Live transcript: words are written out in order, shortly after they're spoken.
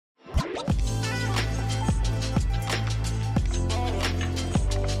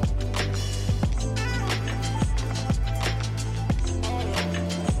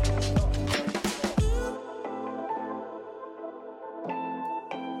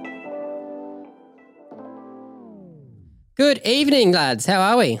Good evening, lads. How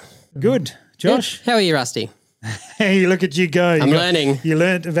are we? Good. Josh? Good. How are you, Rusty? Hey, look at you go. I'm learning. You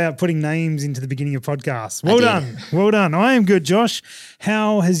learnt about putting names into the beginning of podcasts. Well done. Well done. I am good, Josh.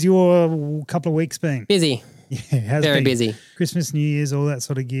 How has your couple of weeks been? Busy. Yeah, it has Very been. busy. Christmas, New Year's, all that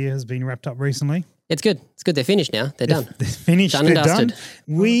sort of gear has been wrapped up recently. It's good. It's good. They're finished now. They're done. They're finished. Done They're and dusted. done.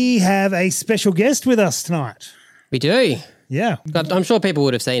 We have a special guest with us tonight. We do. Yeah. But I'm sure people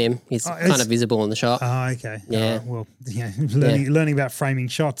would have seen him. He's kind of visible in the shot. Oh, okay. Yeah. Learning about framing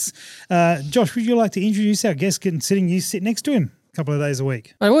shots. Josh, would you like to introduce our guest sitting? You sit next to him a couple of days a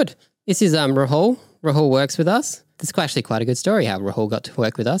week. I would. This is Rahul. Rahul works with us. It's actually quite a good story how Rahul got to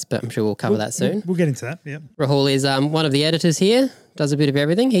work with us, but I'm sure we'll cover that soon. We'll get into that, yeah. Rahul is one of the editors here, does a bit of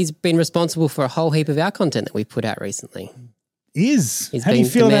everything. He's been responsible for a whole heap of our content that we've put out recently. How do you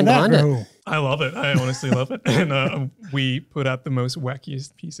feel about that, Rahul? I love it. I honestly love it. And we put out the most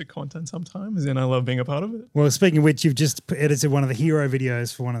wackiest piece of content sometimes, and I love being a part of it. Well, speaking of which, you've just edited one of the hero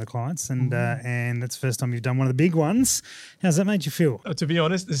videos for one of the clients, and that's the first time you've done one of the big ones. How's that made you feel? To be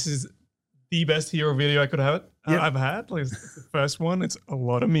honest, this is the best hero video I could have I've had. Like, it's the first one. It's a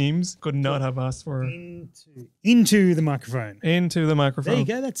lot of memes. Could not have asked for into the microphone. Into the microphone. There you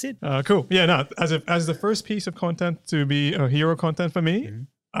go. That's it. Cool. Yeah. No. As the first piece of content to be a hero content for me,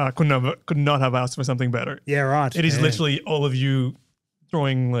 could not have asked for something better. Yeah. Right. It is literally all of you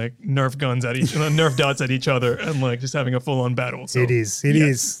throwing like Nerf guns at Nerf darts at each other, and like just having a full on battle. So, it is. It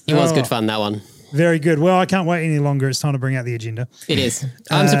is. It was good fun, that one. Very good. Well, I can't wait any longer. It's time to bring out the agenda. It is.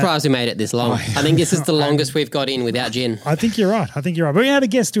 I'm surprised we made it this long. I think this is the longest we've got in without gin. I think you're right. But we had a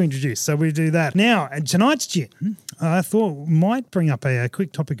guest to introduce, so we do that. Now, tonight's gin, I thought might bring up a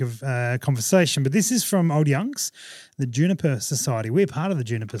quick topic of conversation, but this is from Old Youngs, the Juniper Society. We're part of the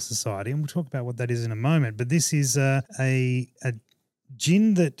Juniper Society, and we'll talk about what that is in a moment. But this is a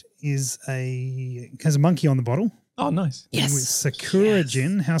gin that has a monkey on the bottle. Oh, nice. Yes. With Sakura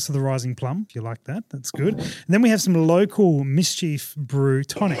Gin, House of the Rising Plum, if you like that. That's good. And then we have some local Mischief Brew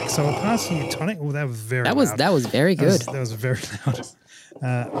tonic. So I'll pass you your tonic. Oh, that was very loud. That was very good. That was very loud.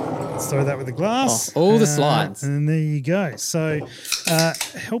 Let's throw that with the glass. Oh, all the slides. And there you go. So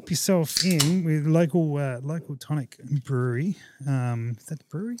help yourself in with local tonic brewery. Is that the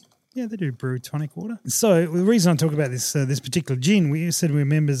brewery? Yeah, they do brew tonic water. So the reason I talk about this particular gin, we said we're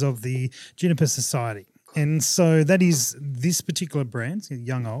members of the Juniper Society. And so that is this particular brand,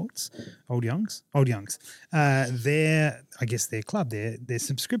 Old Youngs. Their club, their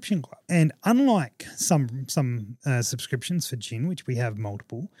subscription club. And unlike some subscriptions for gin, which we have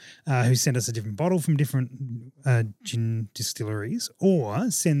multiple, who send us a different bottle from different gin distilleries, or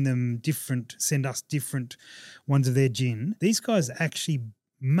send us different ones of their gin, these guys actually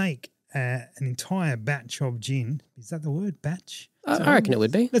make an entire batch of gin. Is that the word, batch? I reckon it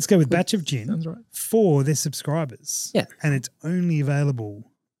would be. Let's go with batch of gin. Sounds right. For their subscribers. Yeah. And it's only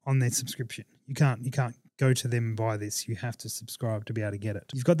available on their subscription. You can't go to them and buy this. You have to subscribe to be able to get it.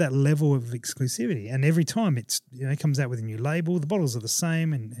 You've got that level of exclusivity, and every time it comes out with a new label. The bottles are the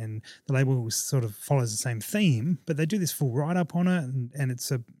same, and the label sort of follows the same theme, but they do this full write-up on it, and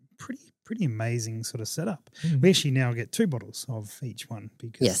it's a pretty amazing sort of setup. We actually now get 2 bottles of each one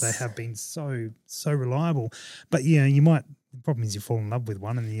because they have been so reliable. But the problem is you fall in love with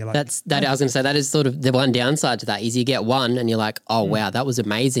one and you're like... I was going to say, that is sort of the one downside to that is you get one and you're like, oh, wow, that was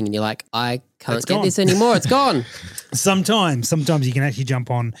amazing. And you're like, I can't get this anymore. It's gone. Sometimes you can actually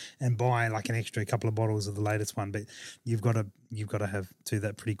jump on and buy like an extra couple of bottles of the latest one, but you've got to do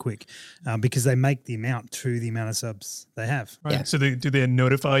that pretty quick because they make the amount to the amount of subs they have. Right. Yeah. So do they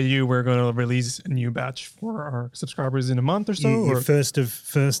notify you we're going to release a new batch for our subscribers in a month or so? First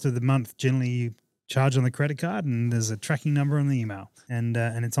of the month, generally you charge on the credit card, and there's a tracking number on the email, and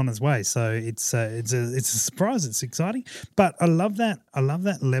it's on its way. So it's a surprise. It's exciting, but I love that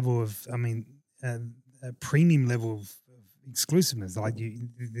level of a premium level of exclusiveness. Like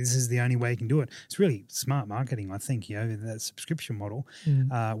this is the only way you can do it. It's really smart marketing, I think. That subscription model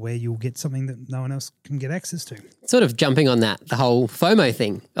where you'll get something that no one else can get access to. Sort of jumping on that, the whole FOMO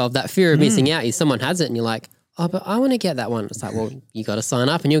thing of that fear of missing out is someone has it and you're like, oh, but I want to get that one. It's like, well, you got to sign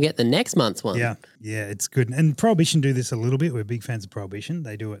up and you'll get the next month's one. Yeah, it's good. And Prohibition do this a little bit. We're big fans of Prohibition.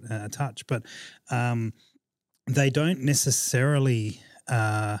 They do it a touch, but they don't necessarily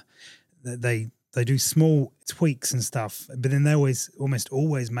they do small tweaks and stuff, but then they almost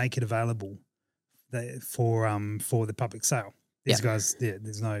always make it available for the public sale. These guys,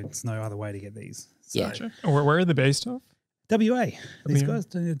 there's no other way to get these. So. Yeah. Where are they based off? WA. These guys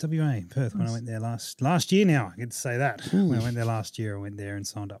do WA, Perth, when I went there last year now. I get to say that. When I went there last year, I went there and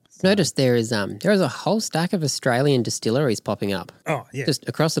signed up. So. Notice there is a whole stack of Australian distilleries popping up. Oh, yeah. Just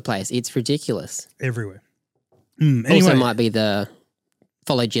across the place. It's ridiculous. Everywhere. Anyway, Also might be the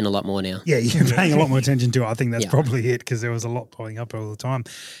follow gin a lot more now. yeah, you're paying a lot more attention to it. I think that's Yeah. probably it because there was a lot popping up all the time.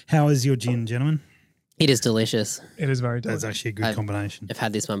 How is your gin, gentlemen? It is delicious. It is very That's delicious. actually a good combination. I've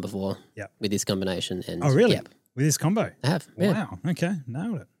had this one before. Yeah. With this combination. And Oh, really? Yep, With this combo? I have. Yeah. Wow. Okay.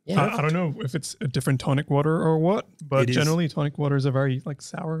 Nailed it. Yeah. I don't know if it's a different tonic water or what, but It is. generally tonic waters are very like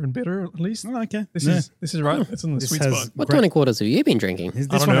sour and bitter at least. Oh, okay. This Yeah. is right. It's in the This sweet has- spot. What Great. tonic waters have you been drinking? This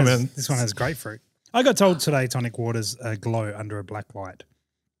don't one know, has, man. This one has grapefruit. I got told today tonic waters glow under a black light.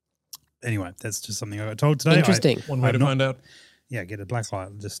 Anyway, that's just something I got told today. Interesting. One way I'm to not- find out. Yeah, get a black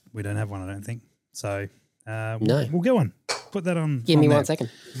light. Just we don't have one, I don't think. So No. we'll get one. Put that on. Give on me there. 1 second.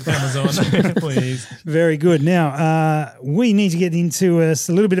 Amazon, please. Very good. Now we need to get into a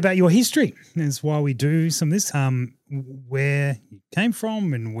little bit about your history. That's why we do some of this. Where you came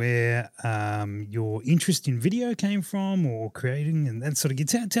from and where your interest in video came from, or creating, and that sort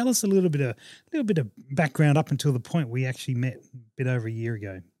of. Tell us a little bit of background up until the point we actually met a bit over a year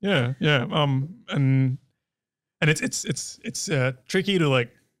ago. Yeah. And it's tricky to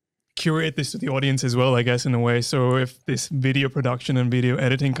like curate this to the audience as well, I guess, in a way. So if this video production and video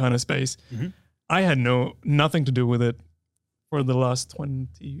editing kind of space, I had nothing to do with it for the last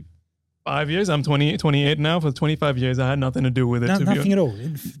 25 years. I'm 28 now. For 25 years, I had nothing to do with it. No, to be nothing at all.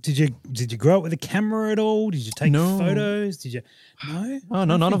 Did you grow up with a camera at all? Did you take No. photos? Did you? No. Oh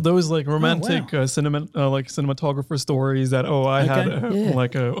no, none of those like romantic wow. like cinematographer stories that I had Yeah.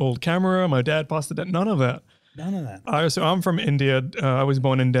 like an old camera, my dad passed it down. None of that. None of that. So I'm from India. I was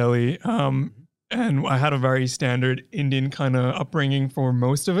born in Delhi, and I had a very standard Indian kind of upbringing for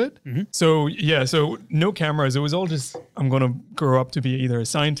most of it. So so no cameras. It was all just I'm gonna grow up to be either a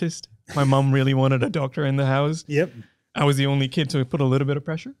scientist. My mom really wanted a doctor in the house. Yep. I was the only kid to put a little bit of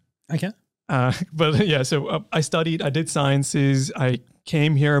pressure. Okay. But yeah, so I did sciences. I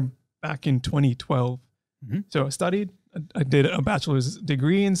came here back in 2012. So I studied, I did a bachelor's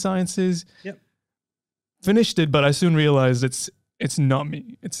degree in sciences. Yep. Finished it, but I soon realized it's not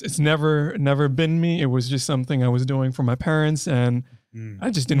me. It's never been me. It was just something I was doing for my parents, and I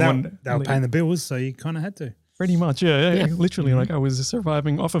just didn't want. They were paying the bills, so you kind of had to. Pretty much, yeah. Literally, like I was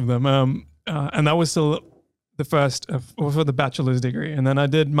surviving off of them. And that was still the first for the bachelor's degree, and then I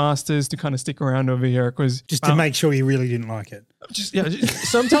did masters to kind of stick around over here because Just to make sure you really didn't like it.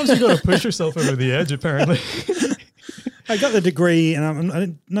 Sometimes you got to push yourself over the edge. Apparently, I got the degree, and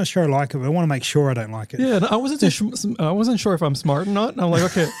I'm not sure I like it, but I want to make sure I don't like it. yeah. I wasn't sure if I'm smart or not. And I'm like,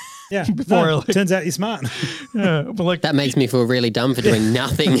 okay, Yeah. Before I, like- turns out you're smart. yeah, but like That makes me feel really dumb for doing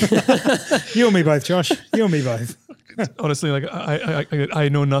nothing. You and me both, Josh. You and me both. honestly, like I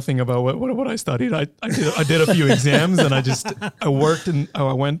know nothing about what I studied. I did a few exams, and I worked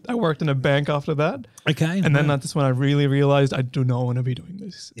in a bank after that. Okay. And then that's when I really realized I do not want to be doing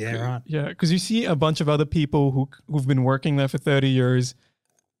this. Yeah, right. Yeah, because you see a bunch of other people who've been working there for 30 years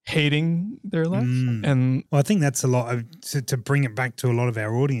hating their life. And Well, I think that's a lot of, to bring it back to a lot of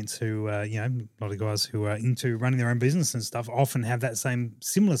our audience who, a lot of guys who are into running their own business and stuff often have that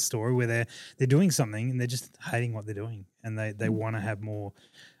similar story where they're doing something and they're just hating what they're doing and they want to have more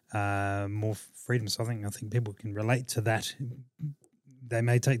freedom. So I think people can relate to that. They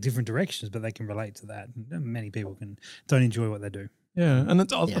may take different directions, but they can relate to that. And many people don't enjoy what they do. yeah, and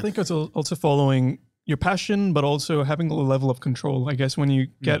it's I think it's also following your passion, but also having a level of control. I guess when you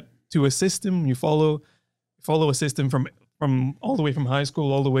get to a system, you follow a system from all the way from high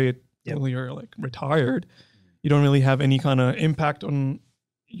school all the way until you're like retired. You don't really have any kind of impact on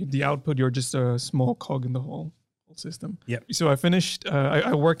the output. You're just a small cog in the whole system. Yep. So I finished.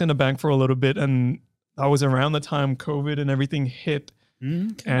 I worked in a bank for a little bit, and that was around the time COVID and everything hit.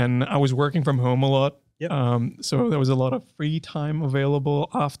 And I was working from home a lot. Yep. So there was a lot of free time available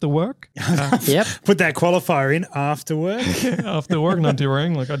after work. Yep. Put that qualifier in after work. After work, not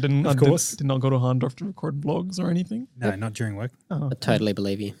during. Like I did not go to Hondorf to record vlogs or anything. No, not during work. I totally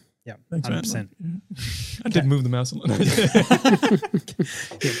believe you. Yeah, Thanks, man. 100%. I did move the mouse a little.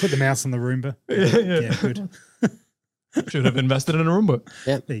 Yeah, put the mouse on the Roomba. Yeah. Good. Should have invested in a Roomba.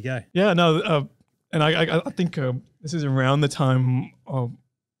 There you go. Yeah, no, and I think this is around the time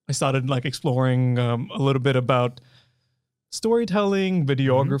I started like exploring a little bit about storytelling,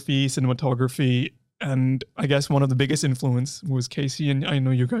 videography, cinematography, and I guess one of the biggest influence was Casey. And I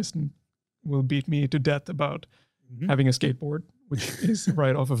know you guys will beat me to death about having a skateboard, which is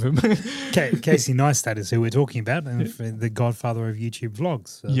right off of him. Casey Neistat is who we're talking about, and the godfather of YouTube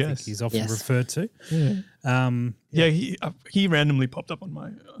vlogs. I think he's often referred to. Yeah. He randomly popped up on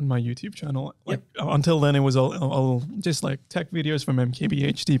my YouTube channel. Like until then, it was all just like tech videos from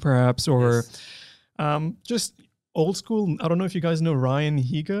MKBHD perhaps, or just old school. I don't know if you guys know Ryan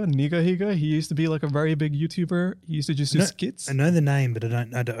Niga. He used to be like a very big YouTuber. He used to just do skits. I know the name, but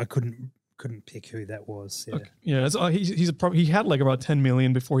I couldn't pick who that was. Yeah, okay. Yeah. So he had like about 10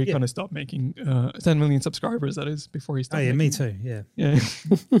 million before he kind of stopped making 10 million subscribers. That is before he stopped. Oh yeah, me too. Yeah.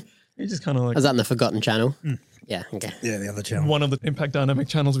 He just kind of like. Was that in the forgotten channel? Yeah. Okay. Yeah, the other channel. One of the Impact Dynamic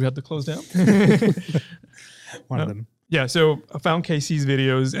channels we had to close down. One of them. Yeah. So I found Casey's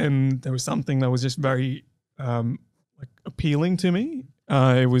videos, and there was something that was just very like appealing to me.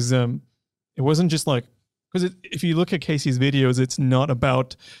 It wasn't just like, because if you look at Casey's videos, it's not a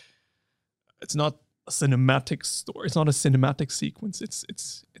cinematic story. It's not a cinematic sequence.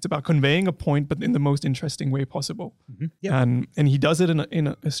 It's about conveying a point, but in the most interesting way possible. Mm-hmm. Yep. And he does it in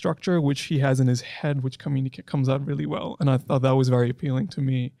a structure which he has in his head, which comes out really well. And I thought that was very appealing to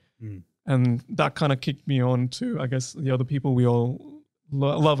me. And that kind of kicked me on to, I guess, the other people we all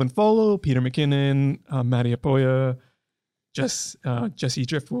love and follow: Peter McKinnon, Matty Apoya, Jesse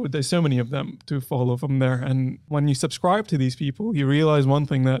Driftwood. There's so many of them to follow from there. And when you subscribe to these people, you realize one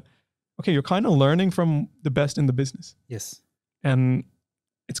thing, that okay, you're kind of learning from the best in the business. Yes. And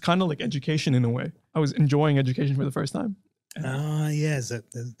it's kind of like education in a way. I was enjoying education for the first time. Yeah, it's a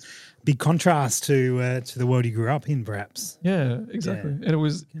big contrast to the world you grew up in, perhaps. Yeah, exactly. And it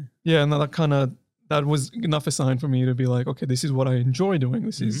was, and that was enough a sign for me to be like, okay, this is what I enjoy doing.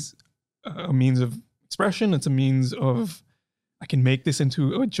 This is a means of expression. It's a means of, I can make this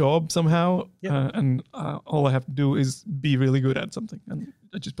into a job somehow. And all I have to do is be really good at something. And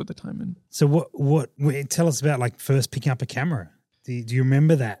I just put the time in. So tell us about like first picking up a camera. Do you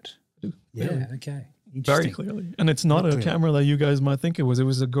remember that? I do. Yeah. Really. Okay. Very clearly. And it's not a camera that you guys might think it was. It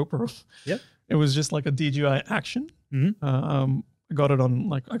was a GoPro. Yep. It was just like a DJI Action. I got it for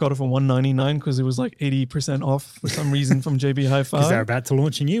 $199 because it was like 80% off for some reason from JB Hi-Fi. Because they're about to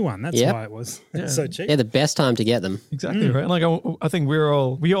launch a new one. That's why it was so cheap. Yeah, the best time to get them. Exactly right. Like I think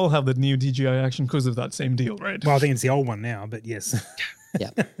we all have the new DJI Action because of that same deal, right? Well, I think it's the old one now, but yes.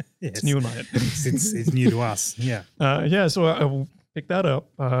 Yeah. It's new in my head. It's new to us. Yeah. So I picked that up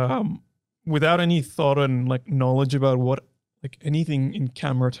without any thought and like knowledge about what like anything in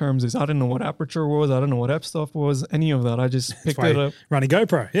camera terms is. I didn't know what aperture was. I don't know what f-stop was. Any of that. I just picked it up. Running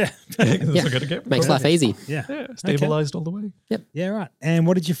GoPro. Yeah. Makes life easy. Yeah. Stabilized all the way. Yep. Yeah. Right. And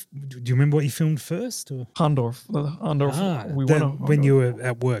what did you? Do you remember what you filmed first? Or? Hahndorf. When you were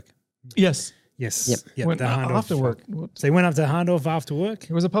at work. Yes. Yes. Yep. After work. So you went up to Hahndorf after work?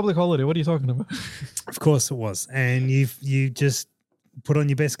 It was a public holiday. What are you talking about? Of course it was. And you just put on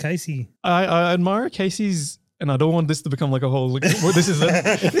your best Casey. I admire Casey's, and I don't want this to become like a whole. Like, well, this is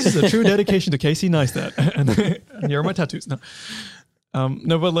a true dedication to Casey Neistat, and here are my tattoos. No,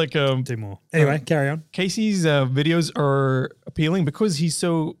 but like do more. Anyway, carry on. Casey's videos are appealing because he's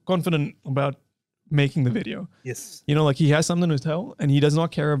so confident about making the video. Yes. You know, like he has something to tell and he does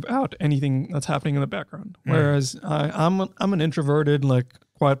not care about anything that's happening in the background. Whereas I'm an introverted, like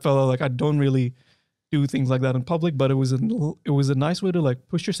quiet fellow. Like I don't really do things like that in public, but it was a nice way to like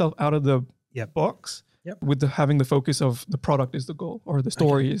push yourself out of the box with having the focus of the product is the goal or the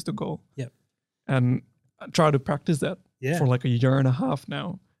story is the goal. Yep. And I try to practice that for like a year and a half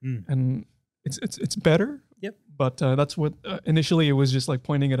now. And it's better. Yep. But that's what initially it was just like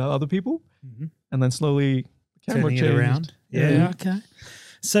pointing it at other people, and then slowly the camera changed. It around. Yeah. Okay.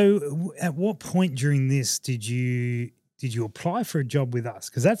 So, at what point during this did you apply for a job with us?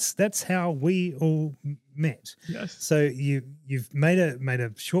 Because that's how we all met. Yes. So you've made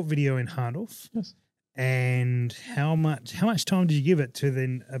a short video in Hahndorf. Yes. And how much time did you give it to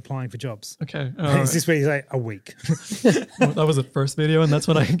then applying for jobs? Okay. Is this where you say a week? Well, that was the first video, and that's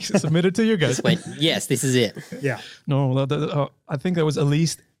what I submitted to you guys. Just went, yes, this is it. Yeah. No, I think there was at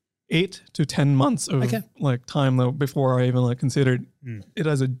least 8 to 10 months of like time though before I even like considered it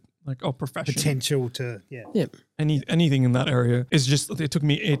as a profession. Potential to anything in that area. It's just it took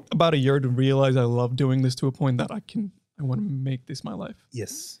me about a year to realize I love doing this to a point that I want to make this my life.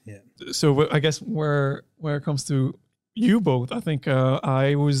 Yes. Yeah. So I guess where it comes to you both, I think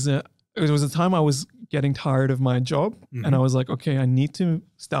it was a time I was getting tired of my job, and I was like, okay, I need to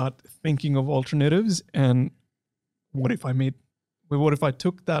start thinking of alternatives. And what if I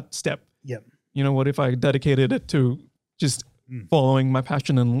took that step? Yep. You know, what if I dedicated it to just following my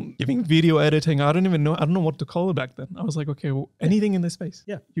passion and giving video editing? I don't know what to call it back then. I was like, okay, well, anything in this space.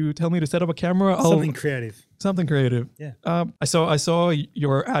 Yeah. You tell me to set up a camera. Something creative. Yeah. I saw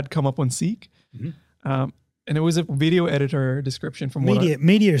your ad come up on Seek. And it was a video editor description from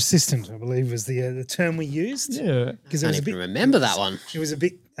media assistant, I believe, was the term we used. Yeah. Because I don't even remember that one. It was a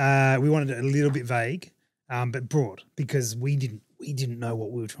bit. We wanted it a little bit vague, but broad because we didn't know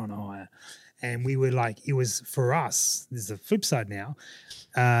what we were trying to hire. And we were like, it was for us, this is the flip side now,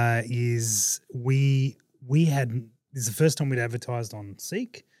 is we had, this is the first time we'd advertised on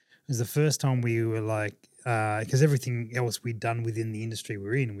Seek. It was the first time we were like, because everything else we'd done within the industry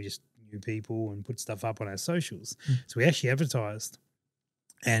we're in, we just knew people and put stuff up on our socials. So we actually advertised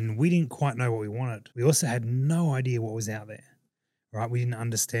and we didn't quite know what we wanted. We also had no idea what was out there, right? We didn't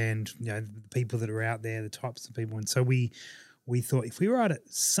understand, the people that are out there, the types of people. And so we thought if we write it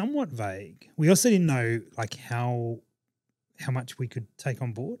somewhat vague, we also didn't know like how much we could take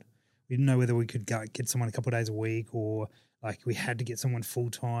on board. We didn't know whether we could get someone a couple of days a week or like we had to get someone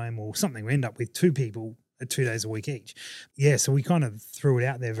full-time or something. We end up with 2 people at 2 days a week each. Yeah, so we kind of threw it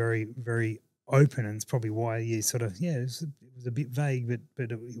out there very, very open, and it's probably why you sort of, it was a bit vague,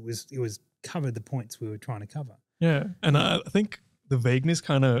 but it was covered the points we were trying to cover. Yeah, and I think the vagueness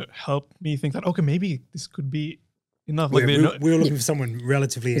kind of helped me think that, okay, maybe this could be enough. Like we were looking for someone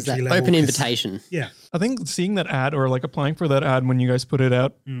relatively It's that entry level. open invitation. Yeah. I think seeing that ad or like applying for that ad when you guys put it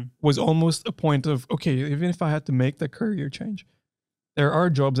out was almost a point of, okay, even if I had to make that career change, there are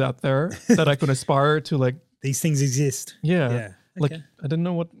jobs out there that I could aspire to, like These things exist. Yeah. Yeah. Like Okay. I didn't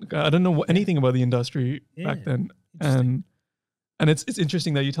know anything about the industry back then. And it's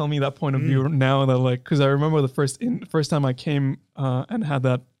interesting that you tell me that point of view now, that like, because I remember the first time I came and had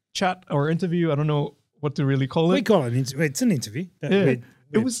that chat or interview. I don't know what to really call it. We call it it's an interview. But Yeah.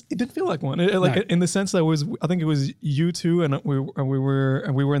 It didn't feel like one. In the sense that I think it was you two, and we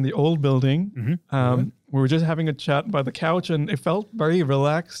were in the old building. We were just having a chat by the couch, and it felt very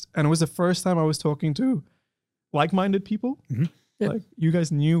relaxed. And it was the first time I was talking to like-minded people. Like you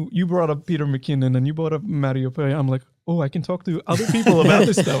guys knew, you brought up Peter McKinnon and you brought up Mario Pei. I'm like, oh, I can talk to other people about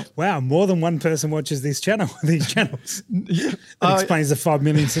this stuff. Wow, more than one person watches these channels. That explains the 5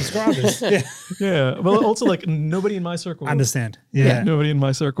 million subscribers. Yeah. Yeah. Well, also like nobody in my circle. Understand. Yeah. Nobody in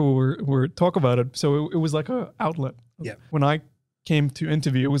my circle were talk about it. So it was like a outlet. Yeah. When I came to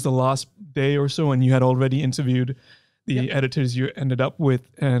interview, it was the last day or so, and you had already interviewed the editors you ended up with,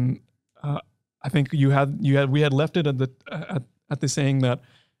 and I think we had left it at the saying that,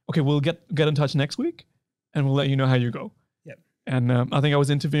 okay, we'll get in touch next week, and we'll let you know how you go. Yep. And I think I was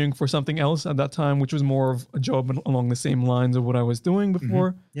interviewing for something else at that time, which was more of a job along the same lines of what I was doing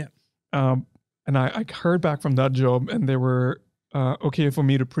before. Yeah. And I heard back from that job, and they were okay for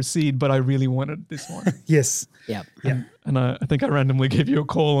me to proceed, but I really wanted this one. Yes. Yeah. Yeah. And I think I randomly gave you a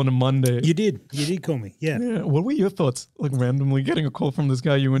call on a Monday. You did call me. Yeah. Yeah. What were your thoughts, like randomly getting a call from this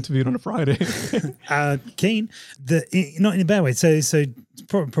guy you interviewed on a Friday? Keen, not in a bad way. So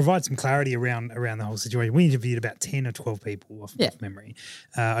provide some clarity around the whole situation. We interviewed about 10 or 12 people off memory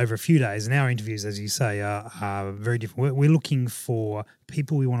over a few days, and our interviews, as you say, are very different. We're looking for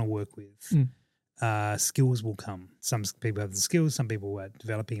people we want to work with. Skills will come. Some people have the skills, some people are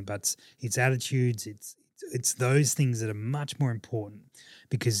developing it, but it's attitudes, it's those things that are much more important,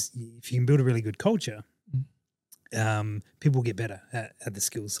 because if you can build a really good culture, people get better at the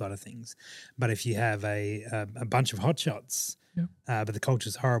skills side of things. But if you have a bunch of hotshots, but the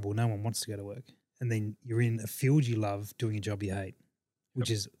culture's horrible, no one wants to go to work, and then you're in a field you love doing a job you hate, which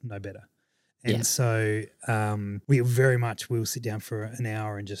is no better. And so we'll sit down for an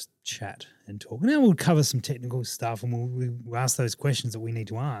hour and just chat and talk. Now we'll cover some technical stuff, and we'll ask those questions that we need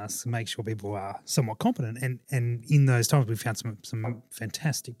to ask to make sure people are somewhat competent. And in those times, we found some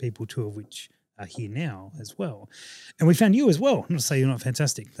fantastic people, 2 of which are here now as well. And we found you as well. Not to say you're not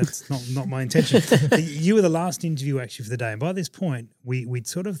fantastic. That's not my intention. You were the last interview actually for the day. And by this point, we'd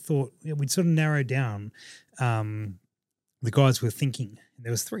sort of narrowed down the guys we were thinking.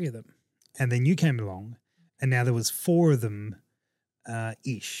 There was 3 of them. And then you came along, and now there was 4 of them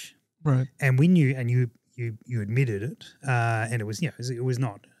ish. Right. And we knew, and you admitted it, and it was, it was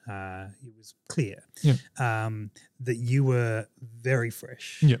not, it was clear that you were very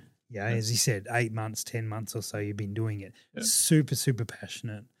fresh. Yeah. Yeah, as you said, 8 months, 10 months or so you've been doing it. Yeah. Super, super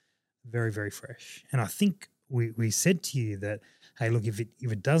passionate, very, very fresh. And I think we said to you that, hey, look, if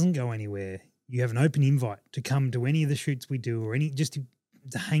it doesn't go anywhere, you have an open invite to come to any of the shoots we do, or just to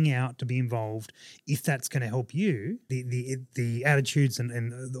hang out, to be involved, if that's going to help you. The attitudes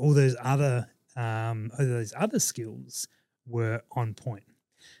and all those other skills were on point.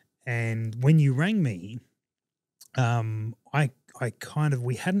 And when you rang me, we hadn't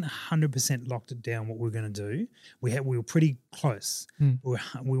 100% locked it down what we were going to do. We were pretty close.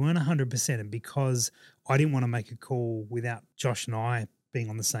 We weren't 100%, and because I didn't want to make a call without Josh and I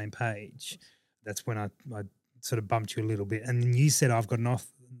being on the same page, that's when I sort of bumped you a little bit. And then you said, I've got an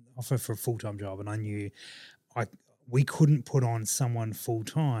offer for a full-time job, and I knew we couldn't put on someone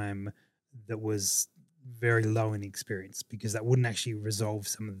full-time that was very low in experience, because that wouldn't actually resolve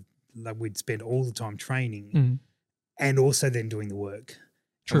some of we'd spend all the time training and also then doing the work.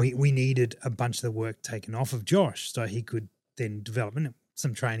 True. We needed a bunch of the work taken off of Josh so he could then develop, and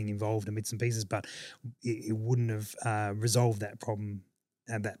some training involved in bits and pieces, but it wouldn't have resolved that problem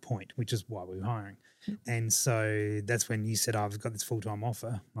at that point, which is why we were hiring. And so that's when you said, I've got this full-time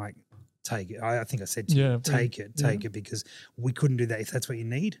offer, like, take it. I think I said to you, take it, because we couldn't do that. If that's what you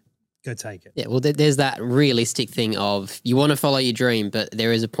need, go take it. Yeah, well, there's that realistic thing of you want to follow your dream, but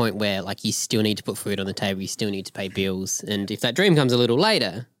there is a point where like you still need to put food on the table, you still need to pay bills, and if that dream comes a little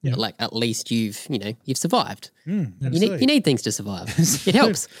later, like at least you've survived. You need things to survive. It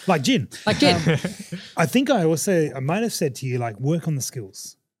helps. Like gin. I think I might have said to you, like, work on the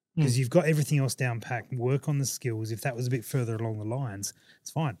skills because you've got everything else down packed. Work on the skills. If that was a bit further along the lines,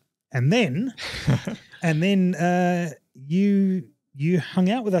 it's fine. And then, you hung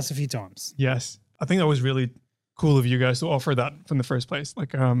out with us a few times. Yes. I think that was really cool of you guys to offer that from the first place.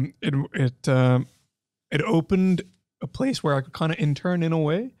 Like, it opened a place where I could kind of intern in a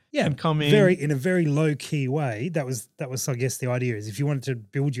way. Yeah. And come in. In a very low key way. That was, I guess, the idea is if you wanted to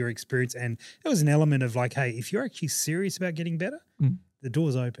build your experience, and there was an element of like, hey, if you're actually serious about getting better, the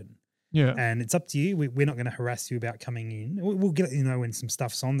door's open. Yeah. And it's up to you. We're not going to harass you about coming in. We'll get, when some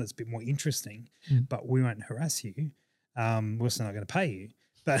stuff's on that's a bit more interesting, but we won't harass you. We're also not going to pay you.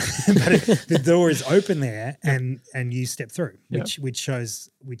 But the door is open there and you step through,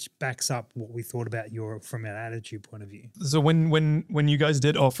 which backs up what we thought about from an attitude point of view. So when you guys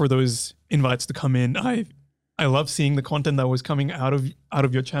did offer those invites to come in, I love seeing the content that was coming out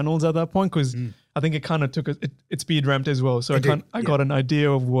of your channels at that point, because I think it kind of took it speed ramped as well. So I got an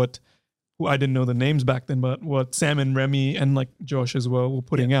idea of who I didn't know the names back then, but what Sam and Remy and like Josh as well were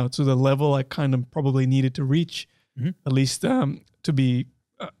putting out. So the level I kind of probably needed to reach, at least to be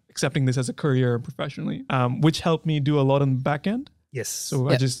accepting this as a career professionally, which helped me do a lot on the back end. Yes.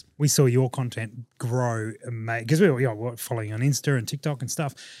 So we saw your content grow because we were following on Insta and TikTok and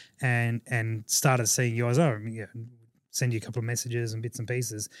stuff, and started seeing yours. Send you a couple of messages and bits and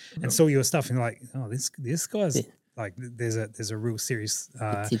pieces, and saw your stuff and like, oh, this guy's like, there's a real serious.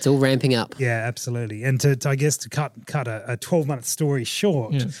 It's all ramping up. Yeah, absolutely. And to cut a 12-month story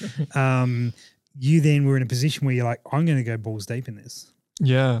short, you then were in a position where you're like, I'm going to go balls deep in this.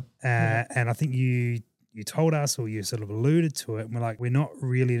 Yeah. And I think you told us, or you sort of alluded to it, and we're like, we're not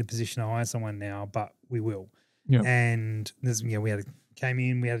really in a position to hire someone now, but we will. Yeah. And we came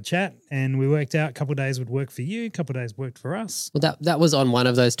in, we had a chat, and we worked out a couple of days would work for you, a couple of days worked for us. Well, that was on one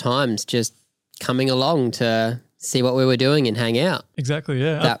of those times, just coming along to see what we were doing and hang out. Exactly,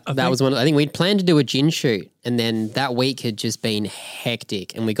 yeah. That was one. I think we'd planned to do a gin shoot, and then that week had just been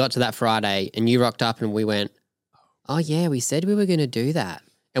hectic, and we got to that Friday, and you rocked up, and we went, oh yeah, we said we were going to do that.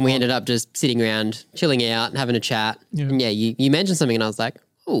 And we ended up just sitting around, chilling out and having a chat. Yeah. And you mentioned something and I was like,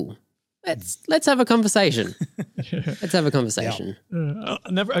 oh, let's have a conversation. Let's have a conversation.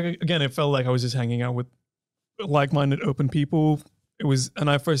 Again, it felt like I was just hanging out with like-minded, open people. It was, and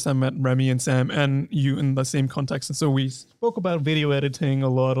I first time met Remy and Sam and you in the same context. And so we spoke about video editing a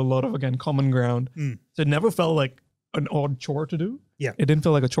lot of, again, common ground. So it never felt like an odd chore to do. Yeah. It didn't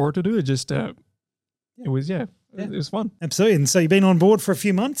feel like a chore to do. It just, it was, it was fun. Absolutely. And so you've been on board for a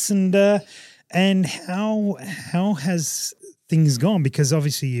few months, and how has things gone? Because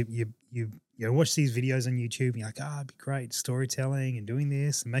obviously you watch these videos on YouTube and you're like, it'd be great storytelling and doing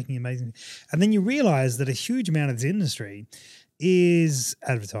this and making amazing. And then you realize that a huge amount of this industry is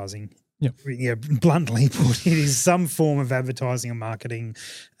advertising. Yeah. Bluntly put, it is some form of advertising and marketing.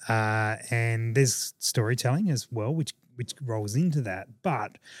 And there's storytelling as well, which rolls into that.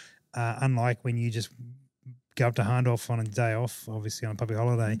 But unlike when you just go up to Hahndorf on a day off, obviously on a public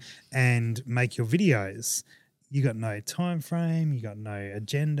holiday, and make your videos, you got no time frame, you got no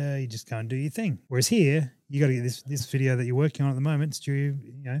agenda, you just go and do your thing. Whereas here, you got to get this video that you're working on at the moment, it's due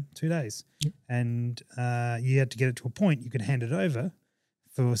 2 days. Yep. And you had to get it to a point you could hand it over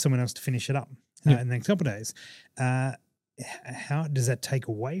for someone else to finish it up in the next couple of days. How does that take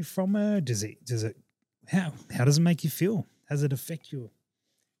away from her? How does it make you feel? How does it affect you?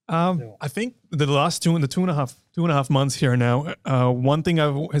 I think the last two and a half months here now, one thing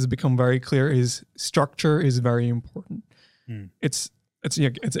has become very clear is structure is very important. It's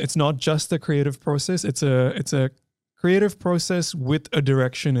not just a creative process. It's a creative process with a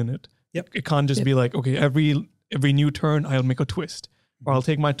direction in it. Yep. It can't just be like, okay, every new turn I'll make a twist, or I'll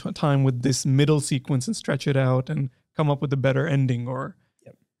take my time with this middle sequence and stretch it out and come up with a better ending. Or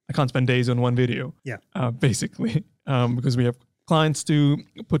I can't spend days on one video. Yeah. Basically, because we have clients to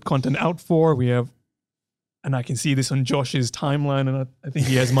put content out for. We have, and I can see this on Josh's timeline, and I think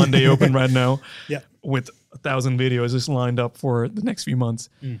he has Monday open right now with 1,000 videos just lined up for the next few months.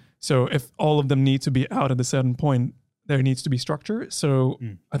 So if all of them need to be out at a certain point, there needs to be structure. So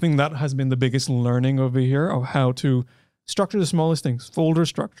I think that has been the biggest learning over here of how to structure the smallest things, folder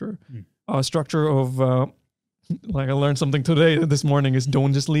structure, structure of like I learned something this morning is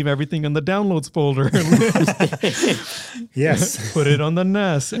don't just leave everything in the downloads folder. Yes. Put it on the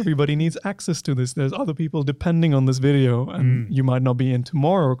NAS. Everybody needs access to this. There's other people depending on this video and you might not be in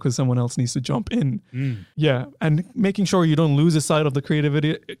tomorrow because someone else needs to jump in. Yeah. And making sure you don't lose the sight of the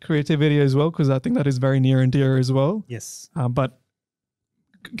creativity as well, because I think that is very near and dear as well. Yes. But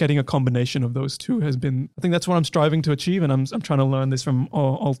getting a combination of those two has been, I think that's what I'm striving to achieve. And I'm trying to learn this from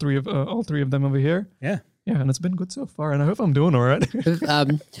all three of them over here. Yeah. Yeah, and it's been good so far, and I hope I'm doing all right.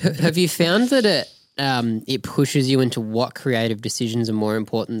 Have you found that it pushes you into what creative decisions are more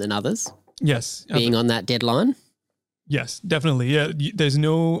important than others? Yes. Being on that deadline? Yes, definitely. Yeah, there's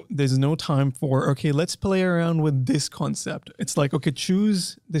no time for, okay, let's play around with this concept. It's like, okay,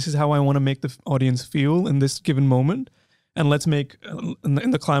 choose, this is how I want to make the audience feel in this given moment, and let's make,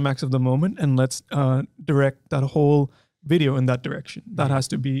 in the climax of the moment, and let's direct that whole video in that direction. That has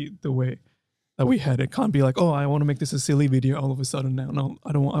to be the way that we had. It can't be like, oh, I want to make this a silly video all of a sudden now. No,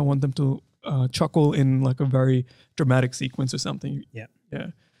 I don't. I want them to chuckle in like a very dramatic sequence or something. Yeah. Yeah.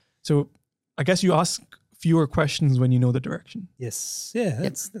 So I guess you ask fewer questions when you know the direction. Yes. Yeah,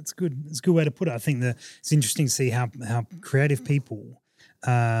 that's good. It's a good way to put it. I think it's interesting to see how creative people,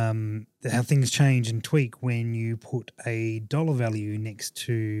 how things change and tweak when you put a dollar value next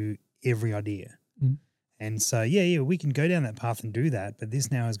to every idea. And so, we can go down that path and do that. But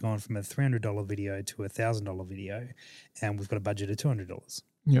this now has gone from a $300 video to a $1,000 video, and we've got a budget of $200.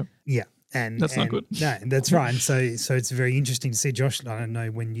 Yeah. Yeah. And that's not good. No, that's right. And so it's very interesting to see, Josh. I don't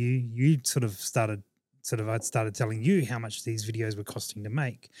know when you I started telling you how much these videos were costing to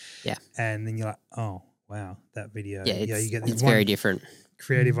make. Yeah. And then you're like, oh, wow, that video. Yeah, you get this it's very different.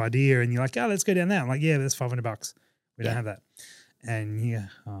 Creative idea, and you're like, oh, let's go down that. I'm like, yeah, that's $500. We don't have that. And yeah,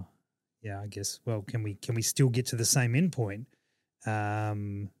 I guess. Well, can we still get to the same endpoint?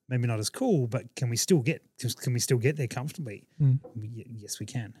 Maybe not as cool, but can we still get there comfortably? Yes, we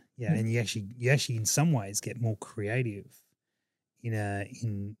can. Yeah, and you actually in some ways get more creative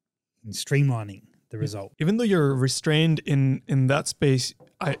in streamlining the result. Even though you're restrained in that space,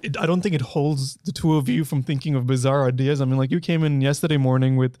 I don't think it holds the two of you from thinking of bizarre ideas. I mean, like you came in yesterday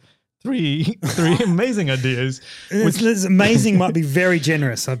morning with three amazing ideas. It's amazing might be very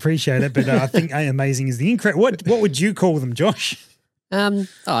generous. I appreciate it, but I think amazing is the incorrect. What would you call them, Josh?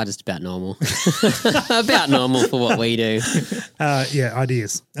 Just about normal. About normal for what we do.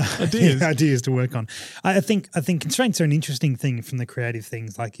 Ideas. Ideas to work on. I think constraints are an interesting thing from the creative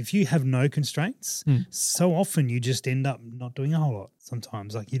things. Like if you have no constraints, so often you just end up not doing a whole lot.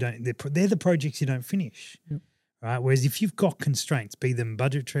 Sometimes, like they're the projects you don't finish. Yep. Right. Whereas if you've got constraints, be them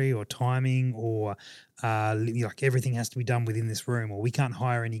budgetary or timing or like everything has to be done within this room or we can't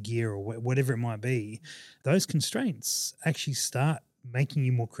hire any gear or whatever it might be, those constraints actually start making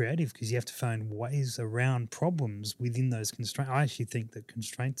you more creative because you have to find ways around problems within those constraints. I actually think that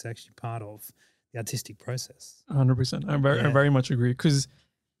constraints are actually part of the artistic process. 100%. I very much agree because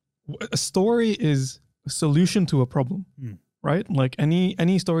a story is a solution to a problem. Right? Like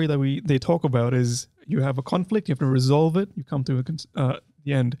any story that they talk about is you have a conflict, you have to resolve it, you come to the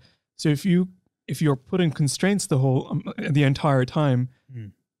end. So if you're putting constraints the entire time,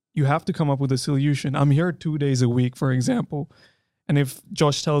 you have to come up with a solution. I'm here 2 days a week, for example. And if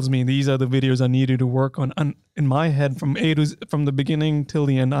Josh tells me these are the videos I needed to work on, and in my head from the beginning till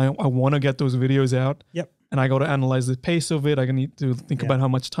the end, I want to get those videos out. Yep. And I got to analyze the pace of it. I need to think about how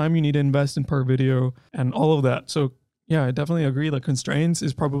much time you need to invest in per video and all of that. So yeah, I definitely agree that constraints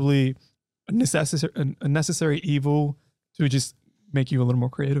is probably a necessary evil to just make you a little more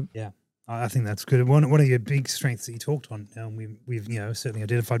creative. Yeah, I think that's good. One of your big strengths that you talked on, and we've certainly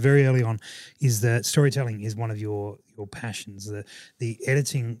identified very early on, is that storytelling is one of your passions. The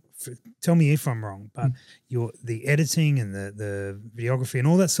editing. Tell me if I'm wrong, but the editing and the videography and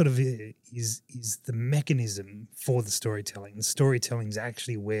all that sort of is the mechanism for the storytelling. The storytelling is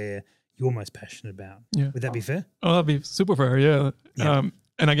actually where you're most passionate about. Yeah. Would that be fair? Oh, that'd be super fair, yeah.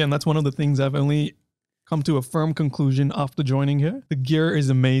 And again, that's one of the things I've only come to a firm conclusion after joining here. The gear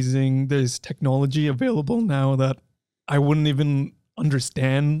is amazing. There's technology available now that I wouldn't even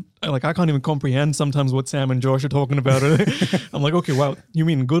understand. Like I can't even comprehend sometimes what Sam and Josh are talking about. I'm like, okay, wow, you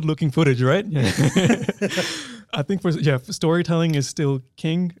mean good looking footage, right? Yeah. I think for storytelling is still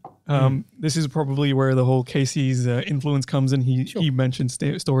king. This is probably where the whole Casey's influence comes in. He mentioned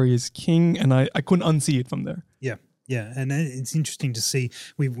story is king, and I couldn't unsee it from there. Yeah, and it's interesting to see.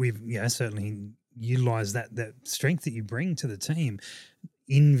 We've certainly utilized that strength that you bring to the team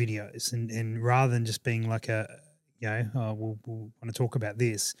in videos, and rather than just being like we'll want to talk about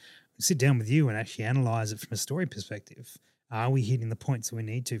this, sit down with you and actually analyze it from a story perspective. Are we hitting the points that we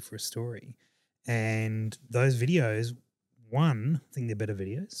need to for a story? And those videos, one, I think they're better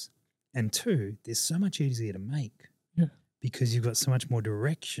videos, and two, they're so much easier to make because you've got so much more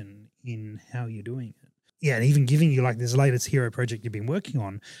direction in how you're doing it. Yeah, and even giving you like this latest hero project you've been working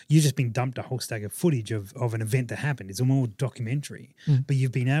on, you've just been dumped a whole stack of footage of an event that happened. It's a more documentary, but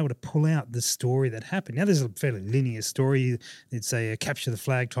you've been able to pull out the story that happened. Now, there's a fairly linear story. It's a capture the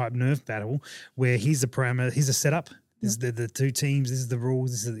flag type nerf battle where here's the parameter, here's the setup, this is the two teams, this is the rules,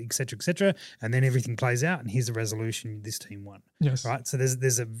 this is et cetera, and then everything plays out and here's the resolution, this team won. Yes. Right? So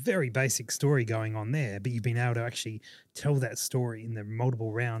there's a very basic story going on there, but you've been able to actually tell that story in the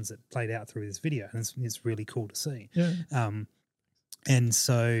multiple rounds that played out through this video, and it's really cool to see. Yeah. And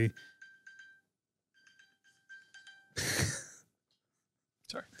so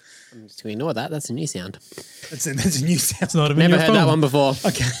Sorry. I'm just going to ignore that. That's a new sound. that's a new sound. It's not even Never your heard phone. that one before.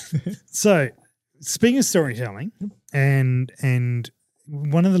 Okay. So speaking of storytelling, and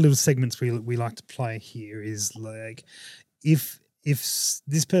one of the little segments we like to play here is like, if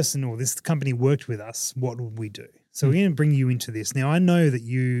this person or this company worked with us, what would we do? So we're going to bring you into this. Now, I know that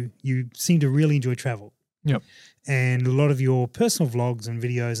you seem to really enjoy travel. Yep. And a lot of your personal vlogs and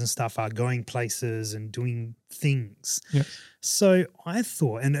videos and stuff are going places and doing things. Yep. So I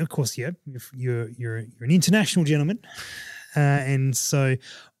thought, and of course, if you're an international gentleman, and so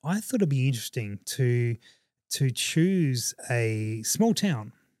I thought it'd be interesting to choose a small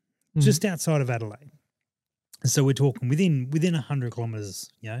town just outside of Adelaide. So we're talking within 100 kilometres,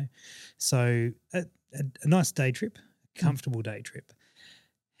 So a nice day trip, comfortable day trip.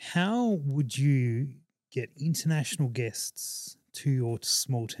 How would you get international guests to your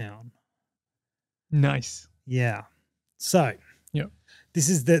small town? Nice. Yeah. So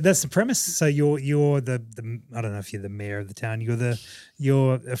that's the premise. So you're the I don't know if you're the mayor of the town.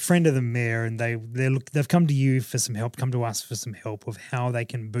 You're a friend of the mayor, and they've come to you for some help. Come to us for some help of how they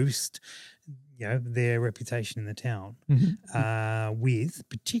can boost their reputation in the town with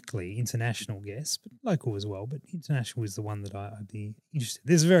particularly international guests, but local as well. But international is the one that I'd be interested.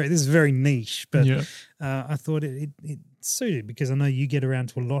 This is very niche, but I thought it suited because I know you get around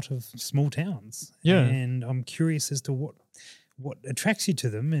to a lot of small towns. Yeah, and I'm curious as to what attracts you to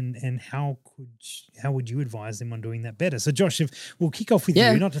them, and how would you advise them on doing that better? So, Josh, if we'll kick off with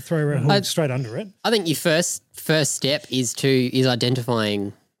you, not to throw Rahul straight under it. I think your first step is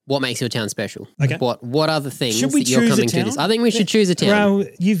identifying what makes your town special. Okay. What are the things should we that you're choose coming a town? to this? I think we should choose a town.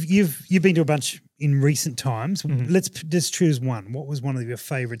 Rahul, you've been to a bunch in recent times. Let's just choose one. What was one of your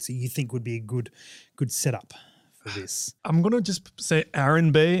favourites that you think would be a good setup for this? I'm gonna just say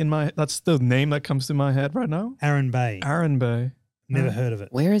Arran Bay that's the name that comes to my head right now. Arran Bay. Arran Bay. Never heard of it.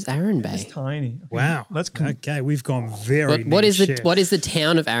 Where is Arran Bay? It's tiny. Okay, Wow. Okay, we've gone very. What is niche. what is the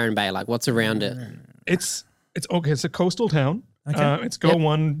town of Arran Bay like? What's around it? It's okay. It's a coastal town. Okay. It's got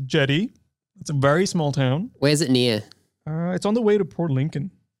one jetty. It's a very small town. Where's it near? It's on the way to Port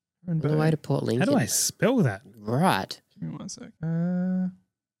Lincoln. On the way to Port Lincoln. How do I spell that? Right. Give me one sec. Arran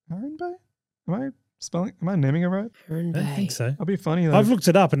Bay? Am I naming it right? Arran I Bay. don't think so. I'll be funny though. I've looked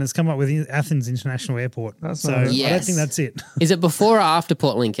it up and it's come up with Athens International Airport. That's so not it. I don't think that's it. Is it before or after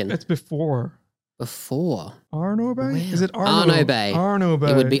Port Lincoln? It's before. Before. Arno Bay? Wow. Is it Arno? Arno Bay. Arno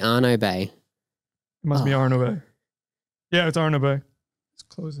Bay. It would be Arno Bay. It must be Arno Bay. Yeah, it's Arno Bay. It's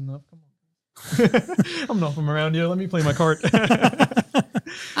close enough. Come on. I'm not from around here. Let me play my cart.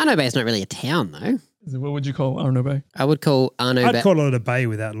 Arno Bay is not really a town though. What would you call Arno Bay? I would call Arno Bay. I'd call it a bay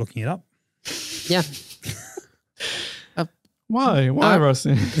without looking it up. Yeah. Why,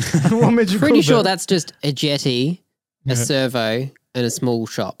 Rusty? What made you Pretty call sure that? that's just a jetty, a servo, and a small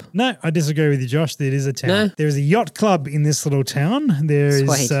shop. No, I disagree with you, Josh. There is a town. No? There is a yacht club in this little town. There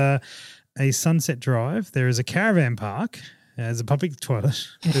is Sweet. a Sunset Drive. There is a caravan park. There's a public toilet.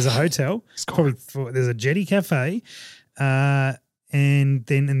 There's a hotel. There's a jetty cafe. And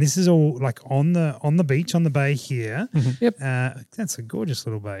this is all like on the beach, on the bay here. Yep. That's a gorgeous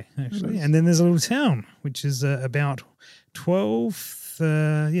little bay, actually. And then there's a little town, which is about 12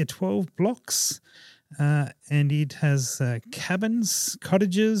 blocks. And it has cabins,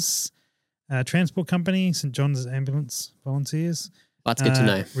 cottages, transport company, St. John's Ambulance Volunteers. That's good to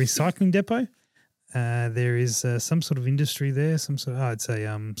know. Recycling depot. There is some sort of industry there, I'd say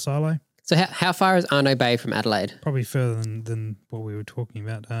silo. So how far is Arno Bay from Adelaide? Probably further than what we were talking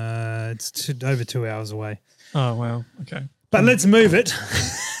about. It's over 2 hours away. Oh, wow. Okay. But let's move it.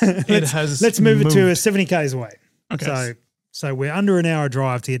 let's move it to 70 k's away. Okay. So we're under an hour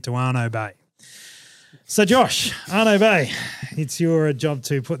drive to get to Arno Bay. So, Josh, Arno Bay, it's your job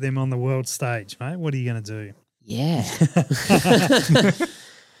to put them on the world stage, mate. What are you going to do? Yeah.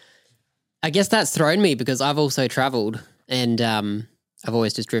 I guess that's thrown me because I've also travelled and I've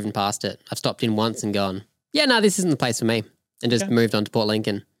always just driven past it. I've stopped in once and gone, yeah, no, this isn't the place for me, and just moved on to Port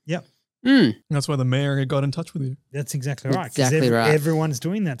Lincoln. Yep. That's why the mayor got in touch with you. That's exactly right. Exactly right. Everyone's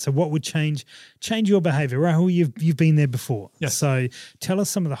doing that. So what would change your behaviour? Rahul, you've been there before. Yes. So tell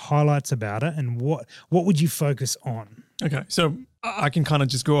us some of the highlights about it and what would you focus on? Okay, so I can kind of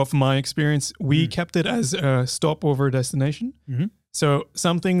just go off my experience. We kept it as a stopover destination. Mm-hmm. So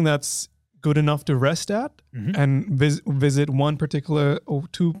something that's good enough to rest at and visit one particular or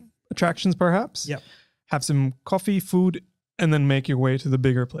two attractions perhaps. Yep. Have some coffee, food, and then make your way to the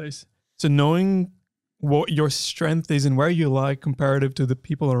bigger place. So knowing what your strength is and where you lie comparative to the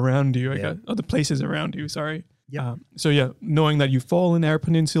people around you, I guess, or the places around you, sorry. Yep. Knowing that you fall in Eyre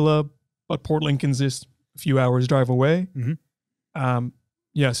Peninsula, but Port Lincoln's just a few hours drive away.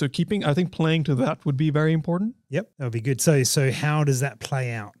 Mm-hmm. So playing to that would be very important. Yep, that would be good. So how does that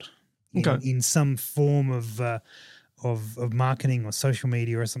play out in some form of marketing or social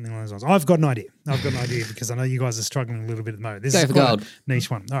media or something along those lines? I've got an idea because I know you guys are struggling a little bit at the moment. This Go is for quite gold. a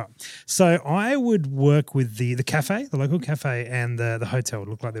niche one. All right. So I would work with the cafe, the local cafe, and the hotel. It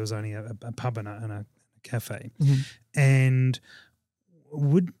looked like there was only a pub and a cafe. Mm-hmm. And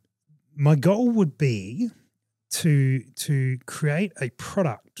my goal would be to create a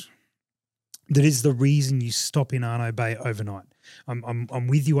product that is the reason you stop in Arno Bay overnight. I'm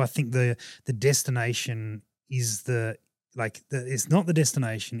with you. I think the destination is it's not the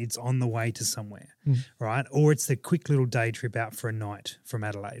destination, it's on the way to somewhere, right? Or it's the quick little day trip out for a night from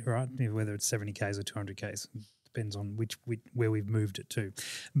Adelaide, right? Whether it's 70 Ks or 200 Ks, depends on where we've moved it to.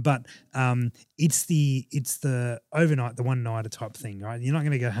 But it's the overnight, the one nighter type thing, right? You're not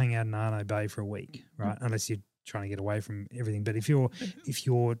going to go hang out in Arno Bay for a week, right? Unless you're trying to get away from everything. But if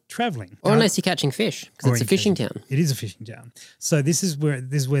you're traveling, Or unless you're catching fish, because it's a fishing town. It is a fishing town. So this is where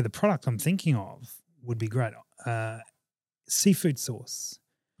the product I'm thinking of would be great. Seafood sauce.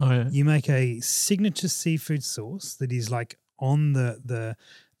 Oh yeah. You make a signature seafood sauce that is like on the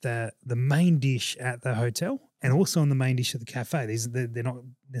main dish at the hotel and also on the main dish at the cafe. They're not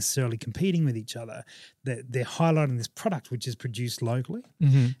necessarily competing with each other. They're highlighting this product which is produced locally,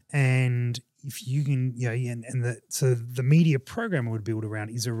 and if you can, so the media program I would build around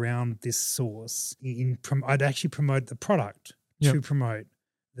is around this sauce. I'd actually promote the product to promote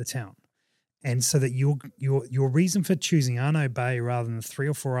the town. And so that your reason for choosing Arno Bay rather than the 3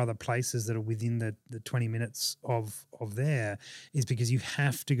 or 4 other places that are within the 20 minutes of there is because you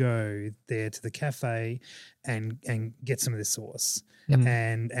have to go there to the cafe and get some of this sauce. Yep.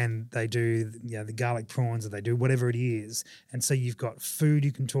 And they do the garlic prawns, or they do whatever it is. And so you've got food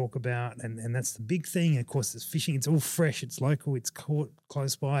you can talk about, and that's the big thing. And of course, there's fishing. It's all fresh. It's local. It's caught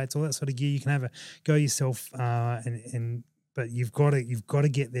close by. It's all that sort of gear. You can have a go yourself but you've got to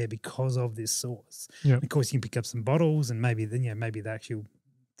get there because of this sauce. Yep. Of course, you can pick up some bottles, and maybe they actually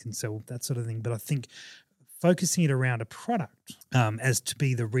can sell that sort of thing. But I think focusing it around a product as to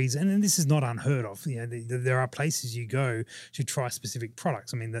be the reason, and this is not unheard of. There are places you go to try specific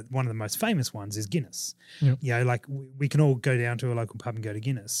products. I mean, one of the most famous ones is Guinness. Yep. Like we can all go down to a local pub and go to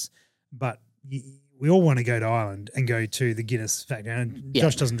Guinness, but we all want to go to Ireland and go to the Guinness factory. And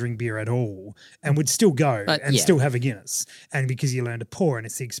Josh doesn't drink beer at all and would still go still have a Guinness. And because you learn to pour, and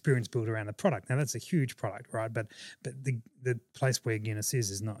it's the experience built around the product. Now, that's a huge product, right? But the place where Guinness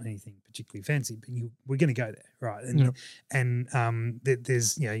is not anything particularly fancy, but we're going to go there, right? And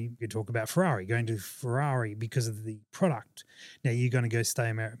there's, you could talk about Ferrari, going to Ferrari because of the product. Now, you're going to go stay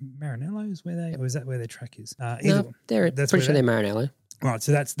in Maranello, or is that where their track is? No, that's pretty sure they're Maranello. Right,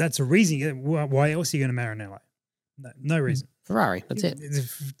 so that's a reason. Why else are you going to Maranello? No reason. Ferrari, that's it.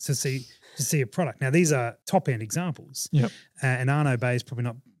 To see a product. Now, these are top-end examples. Yep. And Arno Bay is probably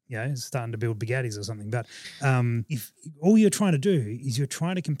not, starting to build Bugattis or something. But if all you're trying to do is you're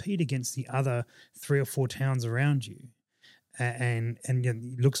trying to compete against the other 3 or 4 towns around you, and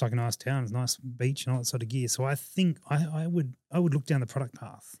it looks like a nice town, it's a nice beach and all that sort of gear. So I think I would look down the product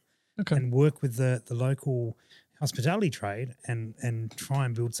path and work with the local hospitality trade and try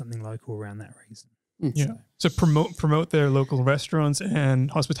and build something local around that reason. Yeah. So promote their local restaurants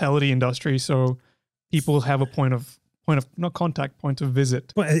and hospitality industry, so people have a point of not contact, point of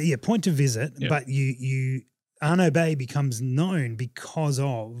visit. Point of visit. Yeah. But you Arno Bay becomes known because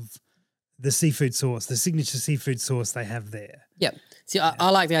of the seafood sauce, the signature seafood sauce they have there. Yep. See, I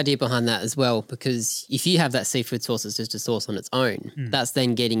like the idea behind that as well, because if you have that seafood sauce as just a sauce on its own, that's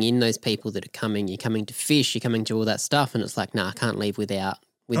then getting in those people that are coming. You're coming to fish, you're coming to all that stuff, and it's like, I can't leave without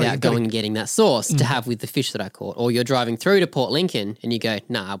without going and getting that sauce to have with the fish that I caught. Or you're driving through to Port Lincoln and you go,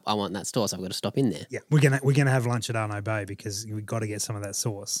 nah, I want that sauce. I've got to stop in there. Yeah, we're gonna have lunch at Arno Bay because we've got to get some of that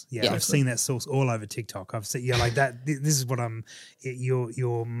sauce. Yeah, I've seen that sauce all over TikTok. I've seen like that. This is what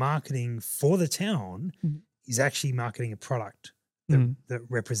your marketing for the town is actually marketing a product that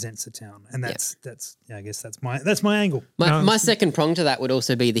represents the town, and that's I guess that's my angle. My second prong to that would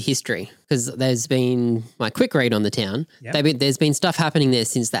also be the history, because there's been my quick read on the town. Yep. There's been stuff happening there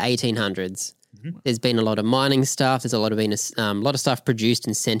since the 1800s. There's been a lot of mining stuff. There's a lot of stuff produced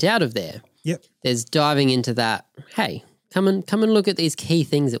and sent out of there. Yep. There's diving into that. Hey, come and look at these key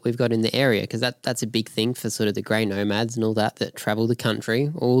things that we've got in the area, because that's a big thing for sort of the grey nomads and all that travel the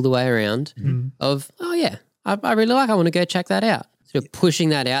country all the way around. Of I really I want to go check that out. Sort of pushing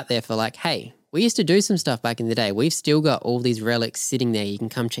that out there for like, hey, we used to do some stuff back in the day. We've still got all these relics sitting there. You can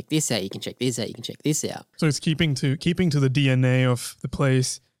come check this out. You can check this out. You can check this out. So it's keeping to the DNA of the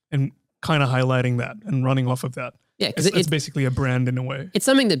place and kind of highlighting that and running off of that. Yeah, because it's basically a brand in a way. It's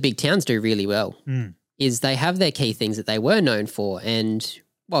something that big towns do really well. Is they have their key things that they were known for, and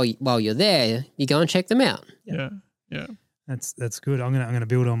while you're there, you go and check them out. Yeah. That's good. I'm gonna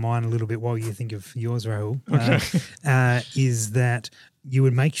build on mine a little bit while you think of yours, Rahul. Okay. Is that you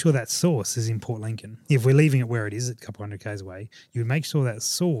would make sure that sauce is in Port Lincoln. If we're leaving it where it is, a couple hundred k's away, you would make sure that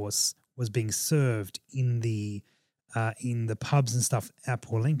sauce was being served in the pubs and stuff at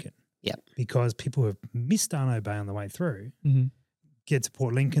Port Lincoln. Yeah, because people have missed Arno Bay on the way through. Get to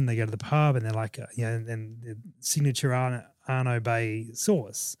Port Lincoln, they go to the pub, and they're like, and the signature Arno Bay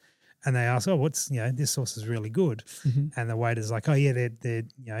sauce. And they ask, what's, this sauce is really good. And the waiter's like, they're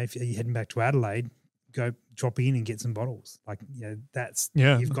if you're heading back to Adelaide, go drop in and get some bottles. Like,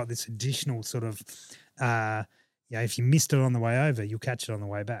 you've got this additional sort of, if you missed it on the way over, you'll catch it on the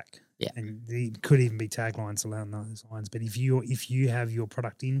way back. Yeah. And it could even be taglines along those lines. But if you have your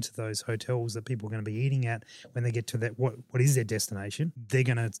product into those hotels that people are going to be eating at when they get to that, what is their destination, they're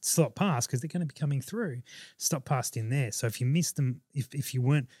going to stop past because they're going to be coming through, stop past in there. So if you missed them, if you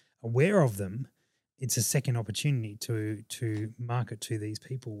weren't aware of them, it's a second opportunity to market to these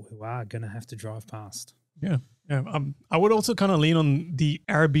people who are going to have to drive past. Yeah. I would also kind of lean on the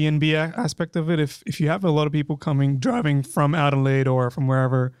Airbnb aspect of it. If you have a lot of people driving from Adelaide or from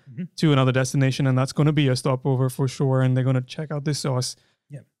wherever to another destination, and that's going to be a stopover for sure, and they're going to check out this sauce.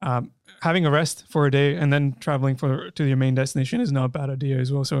 Yeah. Having a rest for a day and then traveling to your main destination is not a bad idea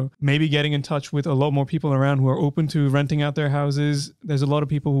as well. So maybe getting in touch with a lot more people around who are open to renting out their houses. There's a lot of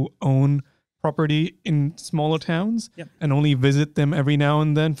people who own property in smaller towns and only visit them every now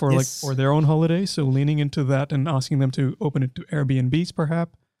and then for their own holiday. So leaning into that and asking them to open it to Airbnbs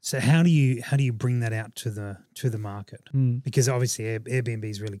perhaps. So how do you bring that out to the market? Because obviously Airbnb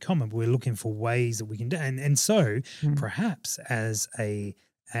is really common, but we're looking for ways that we can do. And so perhaps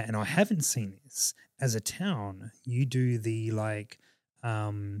and I haven't seen this, as a town, you do the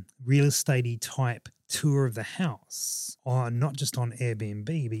real estate-y type tour of the house, not just on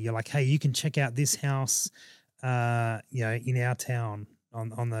Airbnb, but you're like, hey, you can check out this house, in our town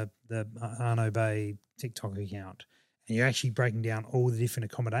on the Arno Bay TikTok account, and you're actually breaking down all the different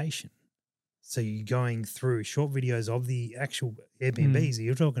accommodation. So you're going through short videos of the actual Airbnbs that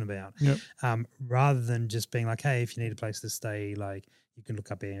you're talking about, rather than just being like, hey, if you need a place to stay, like you can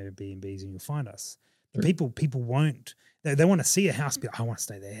look up Airbnbs and you'll find us. But people won't. They want to see a house, but I want to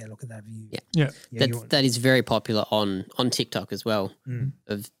stay there. Look at that view. Yeah. That is very popular on TikTok as well.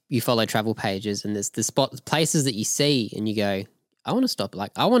 Of you follow travel pages and there's the places that you see and you go, I want to stop.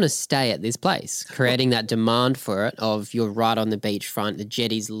 Like I want to stay at this place, creating that demand for it. Of you're right on the beachfront, the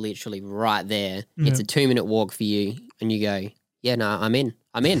jetty's literally right there. It's a 2-minute walk for you, and you go, yeah, no, I'm in.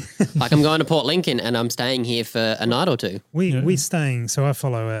 Like I'm going to Port Lincoln and I'm staying here for a night or two. We're staying. So I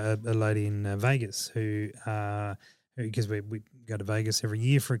follow a lady in Vegas who because we go to Vegas every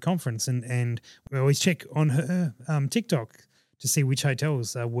year for a conference, and we always check on her TikTok to see which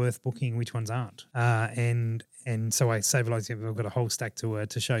hotels are worth booking, which ones aren't. And so I save a lot. I've got a whole stack to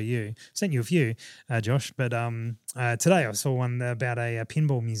show you. Sent you a few, Josh. But today I saw one about a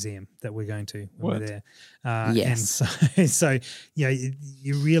pinball museum that we're going to when we're there. Yes. And so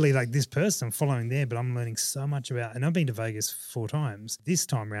you really like this person following there, but I'm learning so much about. And I've been to Vegas 4 times. This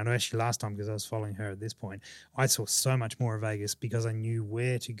time around, or actually last time because I was following her at this point, I saw so much more of Vegas because I knew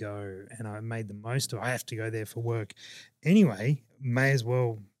where to go and I made the most of it. I have to go there for work anyway. May as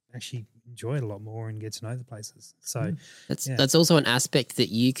well actually enjoy it a lot more and get to know the places. So that's also an aspect that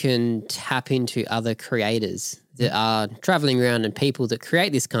you can tap into other creators that are traveling around and people that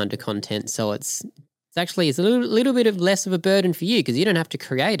create this kind of content. So it's it's a little bit of less of a burden for you because you don't have to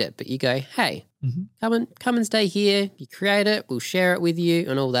create it, but you go, hey, come and stay here. You create it, we'll share it with you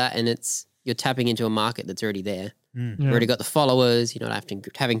and all that, and you're tapping into a market that's already there. Mm. You've already got the followers. You're not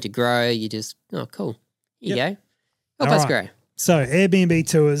having to grow. You just cool. Here you go. Help All us right. grow. So Airbnb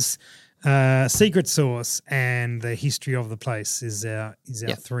tours, secret sauce, and the history of the place is our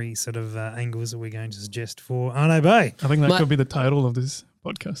three sort of angles that we're going to suggest for Arno Bay. I think that could be the title of this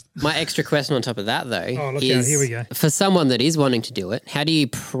podcast. My extra question on top of that, though, is here we go. For someone that is wanting to do it, how do you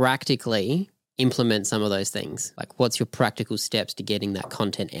practically implement some of those things? Like, what's your practical steps to getting that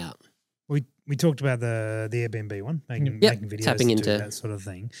content out? We talked about the Airbnb one, making videos, tapping into that sort of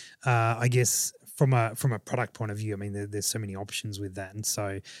thing. I guess from a product point of view, I mean, there's so many options with that, and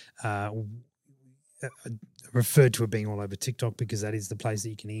so I referred to it being all over TikTok because that is the place that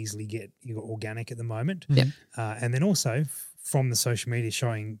you can easily get your organic at the moment. Yep. And then also from the social media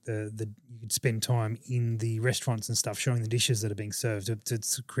showing you could spend time in the restaurants and stuff, showing the dishes that are being served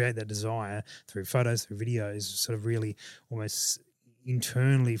to create that desire through photos, through videos, sort of really almost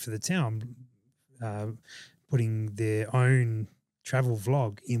internally for the town, putting their own travel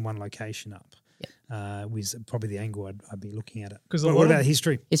vlog in one location up. Was probably the angle I'd be looking at it. What about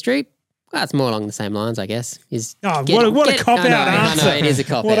history? History? Well, it's more along the same lines, I guess. What a cop-out answer. I know, it is a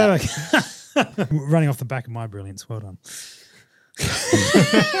cop-out. Running off the back of my brilliance. Well done.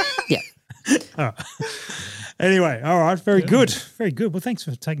 Yeah. All right. Anyway, all right, very good. Very good. Well, thanks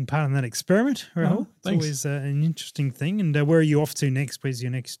for taking part in that experiment, Rahul. It's always an interesting thing. And where are you off to next? Where's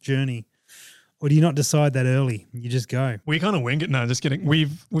your next journey? Or do you not decide that early? You just go. We kind of wing it now. Just kidding.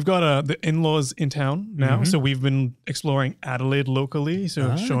 We've got the in-laws in town now, so we've been exploring Adelaide locally,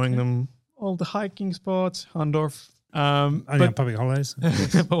 so showing them all the hiking spots, Hondorf. Only on public holidays.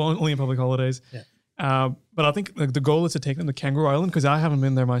 Only on public holidays. Yeah. But I think the goal is to take them to Kangaroo Island because I haven't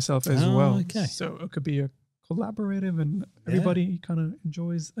been there myself as well. Okay. So it could be a collaborative and everybody kind of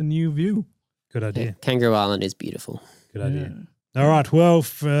enjoys a new view. Good idea. Yeah, Kangaroo Island is beautiful. Good idea. All right. Well,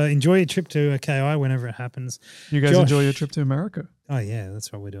 enjoy your trip to KI whenever it happens. You guys enjoy your trip to America. Oh, yeah.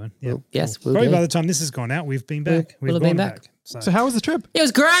 That's what we're doing. Yeah. Well, yes, cool. Probably by the time this has gone out, we've been back. We'll have been back. So how was the trip? It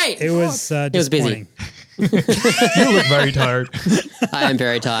was great. It was busy. You look very tired. I am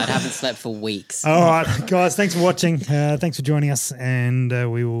very tired. I haven't slept for weeks. All right, guys. Thanks for watching. Thanks for joining us. And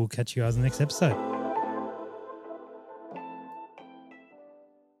we will catch you guys in the next episode.